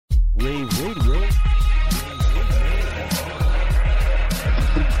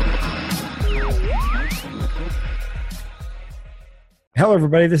Hello,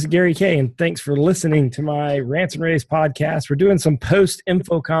 everybody. This is Gary Kay, and thanks for listening to my Rants and rAVes podcast. We're doing some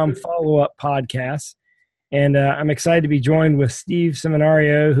post-InfoComm follow-up podcasts, and I'm excited to be joined with Steve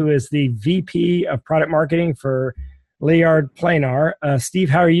Seminario, who is the VP of Product Marketing for Leyard and Planar. Steve,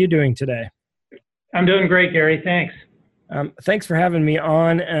 how are you doing today? I'm doing great, Gary. Thanks. Thanks for having me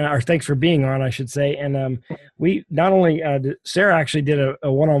on, or thanks for being on, I should say. And we not only, Sarah actually did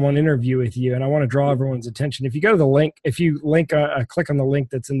a one-on-one interview with you, and I want to draw everyone's attention. If you go to the link, click on the link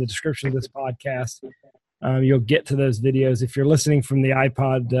that's in the description of this podcast, you'll get to those videos. If you're listening from the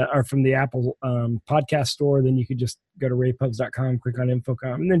iPod or from the Apple podcast store, then you could just go to ravepubs.com, click on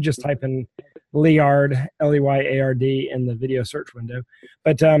InfoComm, and then just type in Leyard, Leyard, in the video search window.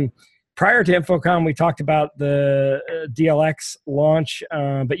 But prior to InfoComm, we talked about the DLX launch,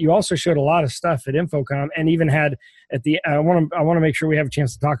 but you also showed a lot of stuff at InfoComm, and even had at the. I want to make sure we have a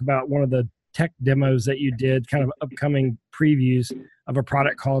chance to talk about one of the tech demos that you did, kind of upcoming previews of a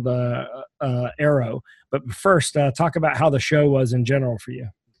product called Arrow. But first, talk about how the show was in general for you.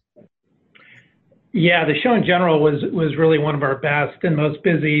 Yeah, the show in general was really one of our best and most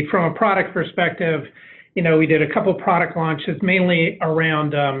busy from a product perspective. You know, we did a couple product launches, mainly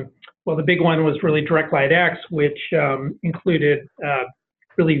around. Well, the big one was really DirectLight X, which included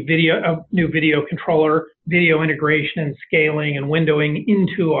really a new video controller, video integration and scaling and windowing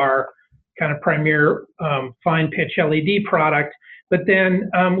into our kind of premier fine pitch LED product. But then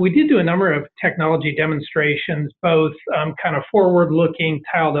we did do a number of technology demonstrations, both kind of forward-looking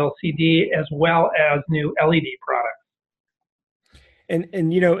tiled LCD as well as new LED products.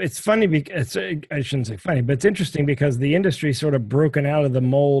 And you know, it's funny because I shouldn't say funny, but it's interesting because the industry sort of broken out of the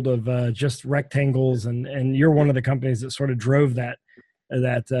mold of just rectangles, and you're one of the companies that sort of drove that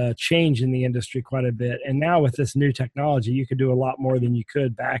change in the industry quite a bit. And now with this new technology, you could do a lot more than you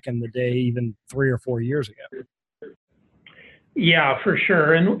could back in the day, even 3 or 4 years ago. Yeah, for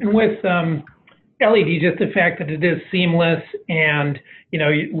sure. And with LED, just the fact that it is seamless, and you know,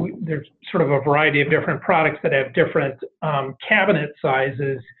 there's sort of a variety of different products that have different cabinet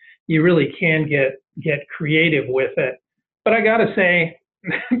sizes. You really can get creative with it. But I got to say,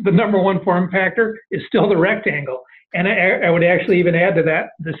 the number one form factor is still the rectangle, and I would actually even add to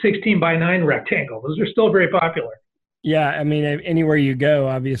that the 16:9 rectangle. Those are still very popular. Yeah, I mean, anywhere you go,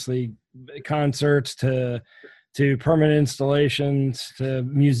 obviously, concerts to permanent installations, to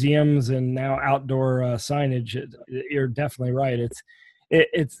museums, and now outdoor signage. You're definitely right.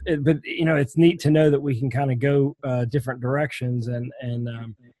 But you know, it's neat to know that we can kind of go different directions, and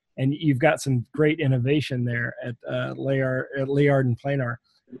you've got some great innovation there at Leyard and Planar.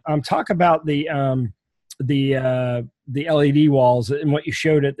 Talk about the LED walls and what you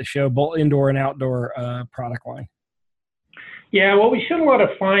showed at the show, both indoor and outdoor product line. Yeah, well, we showed a lot of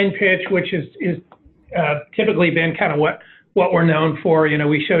fine pitch, which is typically been kind of what we're known for. You know,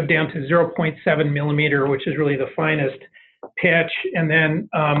 we showed down to 0.7 millimeter, which is really the finest pitch. And then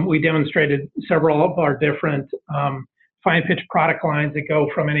we demonstrated several of our different fine pitch product lines that go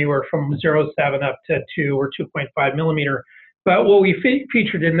from anywhere from 0.7 up to 2 or 2.5 millimeter. But what we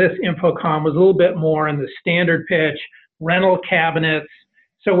featured in this InfoComm was a little bit more in the standard pitch, rental cabinets.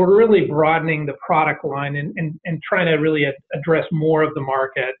 So we're really broadening the product line and trying to really address more of the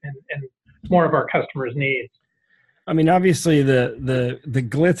market and more of our customers' needs. I mean, obviously the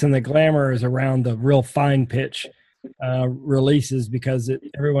glitz and the glamour is around the real fine pitch releases, because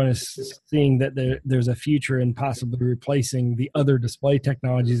everyone is seeing that there's a future in possibly replacing the other display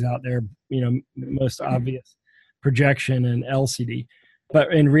technologies out there, you know, most obvious projection and LCD.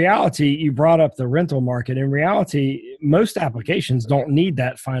 But in reality, you brought up the rental market. In reality, most applications don't need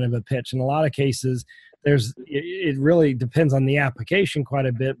that fine of a pitch. In a lot of cases, it really depends on the application quite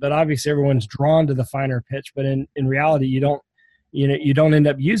a bit, but obviously everyone's drawn to the finer pitch. But in reality, you don't end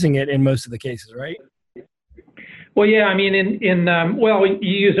up using it in most of the cases, right? Well, yeah, I mean, well, you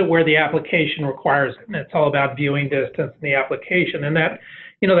use it where the application requires it, and it's all about viewing distance in the application. And that,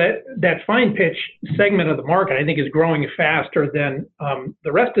 you know, that fine pitch segment of the market, I think, is growing faster than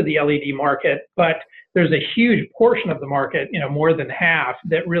the rest of the LED market. But there's a huge portion of the market, you know, more than half,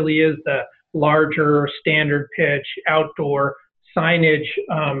 that really is the larger standard pitch outdoor signage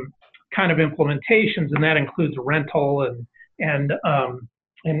kind of implementations, and that includes rental and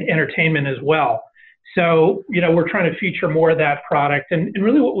entertainment as well. So, you know, we're trying to feature more of that product, and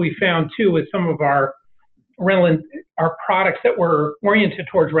really what we found too with some of our products that were oriented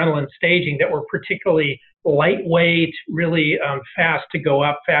towards rental and staging, that were particularly lightweight, really fast to go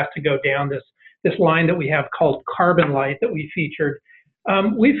up, fast to go down. This line that we have called Carbon Light that we featured.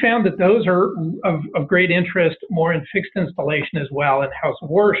 We found that those are of great interest more in fixed installation as well, in house of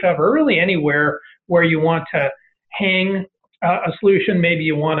worship, or really anywhere where you want to hang a solution, maybe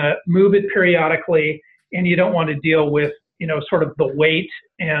you want to move it periodically, and you don't want to deal with, sort of the weight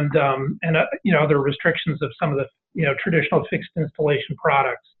and other restrictions of some of the, traditional fixed installation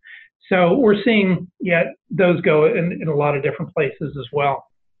products. So we're seeing, those go in a lot of different places as well.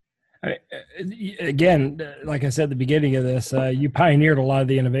 Again, like I said at the beginning of this, you pioneered a lot of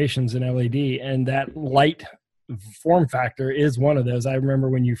the innovations in LED, and that light form factor is one of those. I remember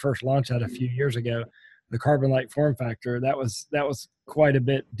when you first launched that a few years ago, the carbon light form factor, that was quite a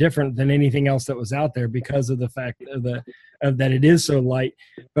bit different than anything else that was out there because of the fact of that it is so light.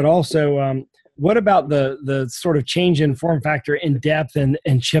 But also, what about the sort of change in form factor in depth and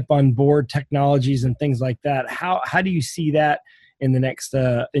chip on board technologies and things like that? How do you see that in the next,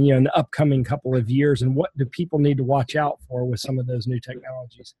 in the upcoming couple of years, and what do people need to watch out for with some of those new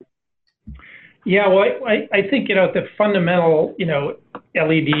technologies? Yeah, well, I think, at the fundamental,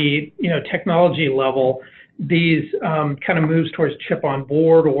 LED, technology level, these kind of moves towards chip on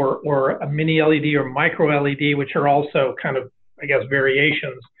board or a mini LED or micro LED, which are also kind of, I guess,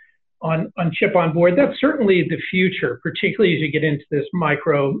 variations on chip on board. That's certainly the future, particularly as you get into this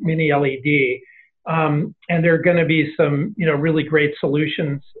micro mini LED. And there are going to be some, really great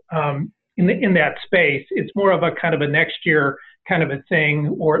solutions in that space. It's more of a kind of a next year kind of a thing,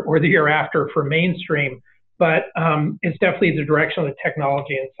 or the year after for mainstream. But it's definitely the direction of the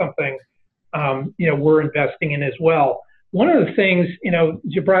technology and something we're investing in as well. One of the things,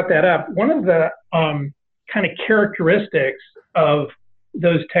 you brought that up. One of the kind of characteristics of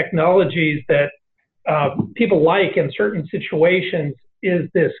those technologies that people like in certain situations is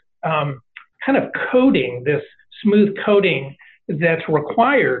this kind of coating, this smooth coating that's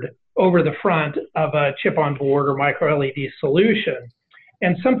required over the front of a chip on board or micro LED solution.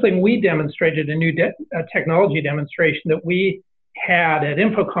 And something we demonstrated, a new technology demonstration that we had at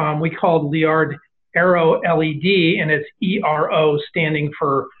InfoComm, we called Leyard Aero LED, and it's ERO standing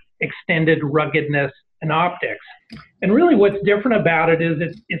for Extended Ruggedness and Optics. And really what's different about it is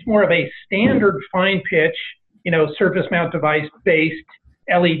it's more of a standard fine pitch, surface mount device based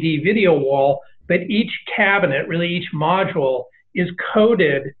LED video wall, but each cabinet, really each module, is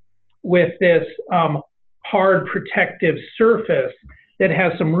coated with this hard protective surface that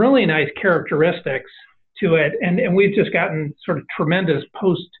has some really nice characteristics to it. And we've just gotten sort of tremendous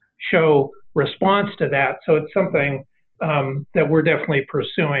post-show response to that. So it's something that we're definitely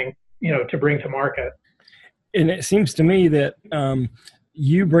pursuing, to bring to market. And it seems to me that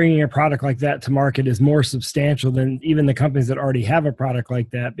you bringing a product like that to market is more substantial than even the companies that already have a product like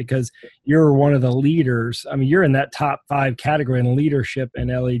that, because you're one of the leaders. I mean, you're in that top 5 category in leadership in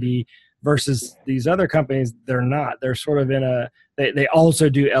LED versus these other companies. They're not. They're sort of they also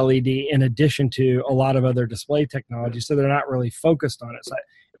do LED in addition to a lot of other display technology. So they're not really focused on it. So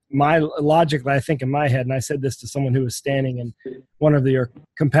my logic, I think in my head, and I said this to someone who was standing in one of your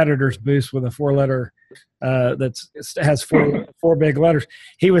competitors' booths with a 4-letter that has four big letters.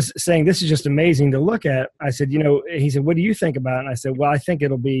 He was saying, this is just amazing to look at. I said, he said, what do you think about it? And I said, well, I think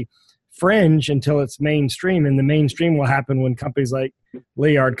it'll be fringe until it's mainstream, and the mainstream will happen when companies like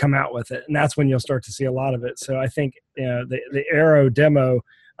Leyard come out with it, and that's when you'll start to see a lot of it. So I think the Aero demo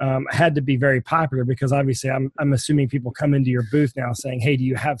had to be very popular, because obviously I'm assuming people come into your booth now saying, hey, do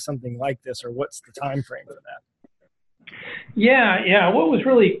you have something like this, or what's the time frame for that? Yeah. What was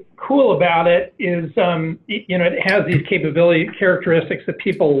really cool about it is, it has these characteristics that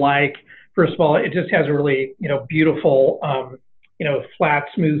people like. First of all, it just has a really, beautiful, flat,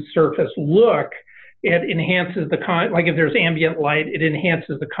 smooth surface look. It enhances like if there's ambient light, it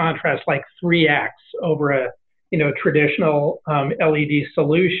enhances the contrast like 3x over a, traditional LED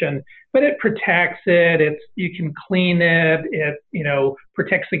solution. But it protects it. You can clean it. It,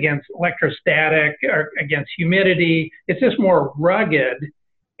 protects against electrostatic or against humidity. It's just more rugged,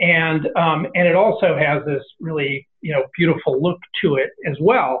 and it also has this really, beautiful look to it as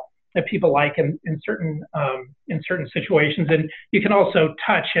well that people like in certain situations. And you can also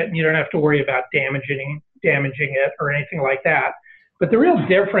touch it, and you don't have to worry about damaging it or anything like that. But the real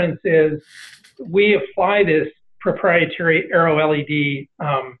difference is we apply this proprietary Aero LED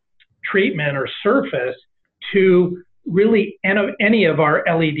treatment or surface to really any of our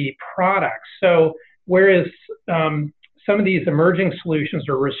LED products. So whereas some of these emerging solutions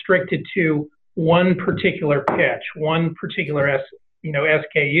are restricted to one particular pitch, one particular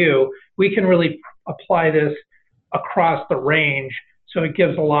SKU, we can really apply this across the range. So it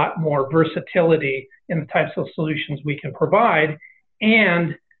gives a lot more versatility in the types of solutions we can provide.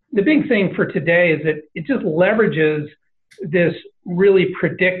 And the big thing for today is that it just leverages this really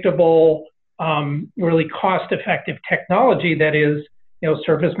predictable, really cost-effective technology that is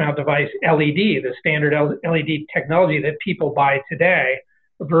surface mount device LED, the standard LED technology that people buy today,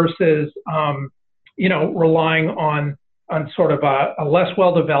 versus relying on sort of a less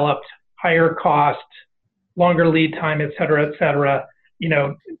well-developed, higher cost, longer lead time, et cetera,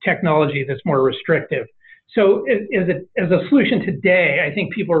 technology that's more restrictive. So as a solution today, I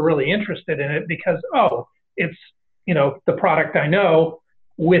think people are really interested in it because, it's, the product I know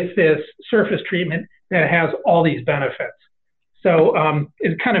with this surface treatment that has all these benefits. So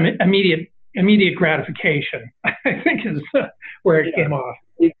it's kind of immediate gratification, I think, is where it came off.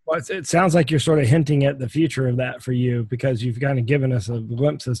 Well, it sounds like you're sort of hinting at the future of that for you, because you've kind of given us a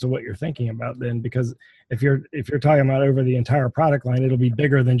glimpse as to what you're thinking about then. Because if you're talking about over the entire product line, it'll be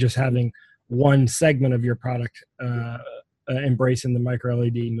bigger than just having one segment of your product embracing the micro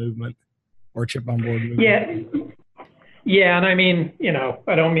LED movement or chip on board movement. Yeah, and I mean,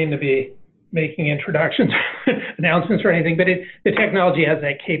 I don't mean to be making introductions, announcements or anything, but the technology has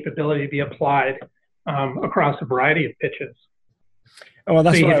that capability to be applied across a variety of pitches. Well,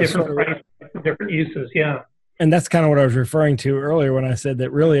 that's so you what get different uses, yeah. And that's kind of what I was referring to earlier when I said that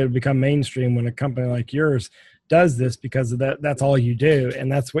really it would become mainstream when a company like yours does this, because of that's all you do,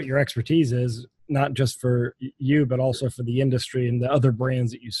 and that's what your expertise is, not just for you, but also for the industry and the other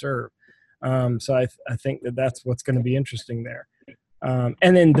brands that you serve. So I think that's what's going to be interesting there.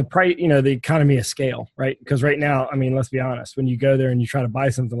 And then the price, the economy of scale, right? Because right now, I mean, let's be honest, when you go there and you try to buy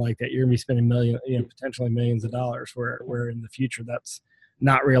something like that, you're going to be spending potentially millions of dollars, where in the future that's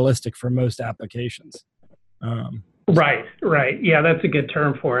not realistic for most applications. Right. Yeah, that's a good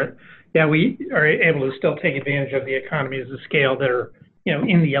term for it. Yeah, we are able to still take advantage of the economies of scale that are,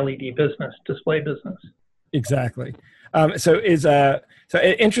 in the LED business, display business. Exactly. So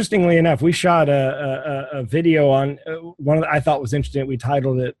interestingly enough, we shot a video on one that I thought was interesting. We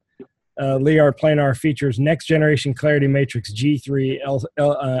titled it Leyard Planar features next generation Clarity Matrix G3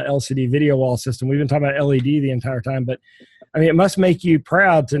 LCD video wall system. We've been talking about LED the entire time, but I mean, it must make you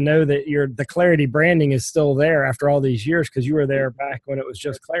proud to know that the Clarity branding is still there after all these years, because you were there back when it was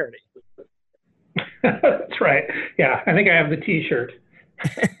just Clarity. That's right. Yeah, I think I have the T-shirt.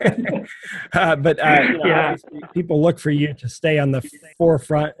 But people look for you to stay on the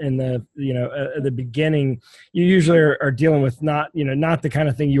forefront in the at the beginning. You usually are dealing with not the kind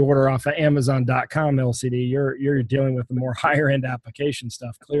of thing you order off of Amazon.com LCD. You're dealing with the more higher end application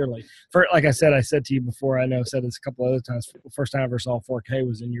stuff. Clearly, like I said to you before, I know I've said this a couple other times. The first time I ever saw 4K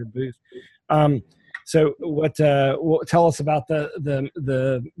was in your booth. So tell us about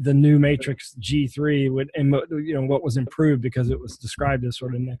the new Matrix G3 and what was improved, because it was described as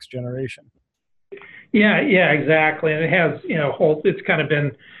sort of next generation. Yeah, exactly. And it has, it's kind of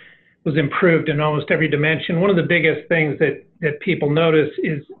was improved in almost every dimension. One of the biggest things that people notice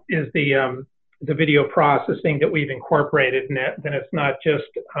is the video processing that we've incorporated in it. Then it's not just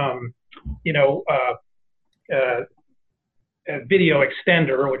a video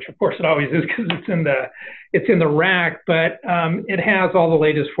extender, which of course it always is because it's in the rack, but it has all the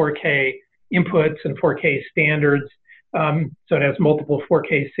latest 4K inputs and 4K standards. So it has multiple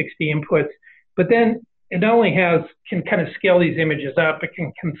 4K 60 inputs, but then it not only can kind of scale these images up, it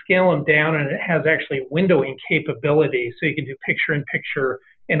can scale them down, and it has actually windowing capability. So you can do picture in picture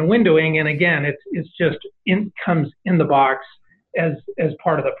and windowing. And again, it's just comes in the box as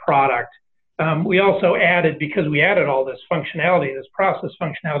part of the product. We also added, because we added all this functionality, this process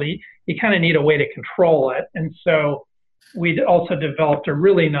functionality, you kind of need a way to control it. And so we also developed a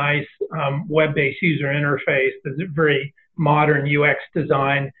really nice web-based user interface that's a very modern UX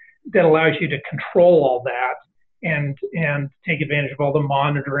design that allows you to control all that and take advantage of all the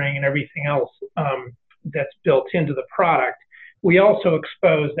monitoring and everything else that's built into the product. We also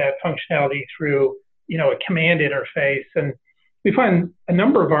expose that functionality through, a command interface. And we find a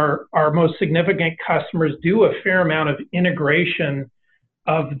number of our most significant customers do a fair amount of integration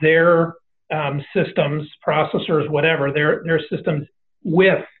of their systems, processors, whatever, their systems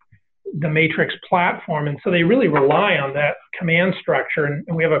with the Matrix platform. And so they really rely on that command structure.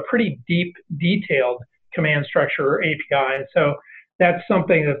 And we have a pretty deep, detailed command structure or API. And so that's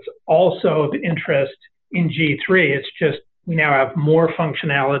something that's also of interest in G3. It's just we now have more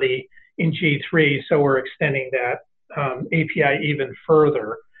functionality in G3, so we're extending that API even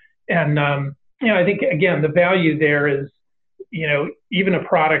further. And I think again the value there is, even a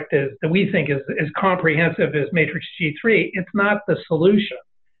product that we think is as comprehensive as Matrix G3, it's not the solution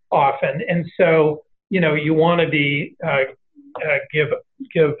often. And so you want to be give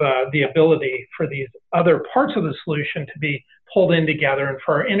the ability for these other parts of the solution to be pulled in together, and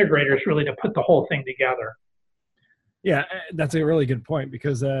for our integrators really to put the whole thing together. Yeah, that's a really good point,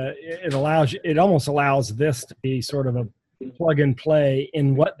 because it almost allows this to be sort of plug and play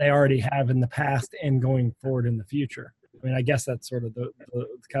in what they already have in the past and going forward in the future. I mean, I guess that's sort of the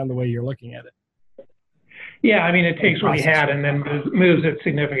kind of the way you're looking at it. Yeah, I mean, it takes what we had and then moves it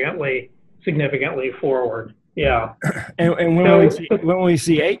significantly forward. Yeah. And when will we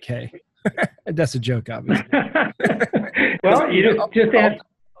see 8K? That's a joke, obviously. Well, you just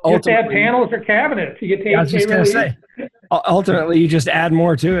add panels or cabinets. You get to 8K. I was just going to say, ultimately, you just add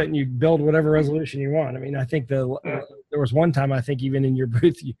more to it and you build whatever resolution you want. I mean, I think there was one time, I think even in your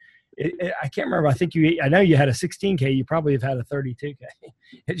booth, I can't remember. I know you had a 16K. You probably have had a 32K.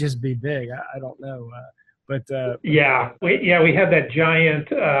 It'd just be big. I don't know. We had that giant.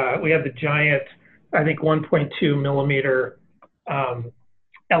 We had the giant, I think 1.2 millimeter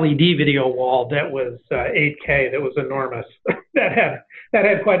LED video wall that was 8K. That was enormous. that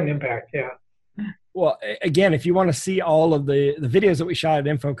had quite an impact. Yeah. Well, again, if you want to see all of the videos that we shot at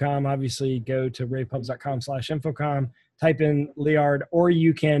InfoComm, obviously go to ravepubs.com/InfoComm, type in Leyard, or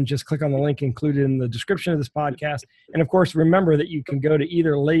you can just click on the link included in the description of this podcast. And of course, remember that you can go to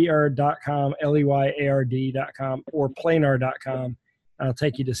either Leyard.com, Leyard.com, or Planar.com. I'll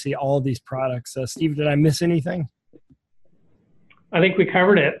take you to see all of these products. Steve, did I miss anything? I think we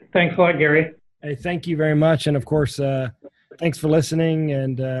covered it. Thanks a lot, Gary. Hey, thank you very much. And of course, thanks for listening.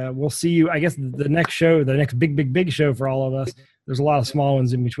 And we'll see you, I guess, the next show, the next big show for all of us. There's a lot of small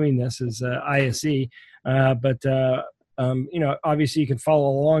ones in between this is ISE. Obviously you can follow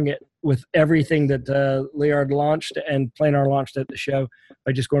along with everything that Leyard launched and Planar launched at the show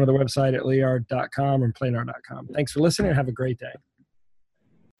by just going to the website at Leyard.com and Planar.com. Thanks for listening and have a great day.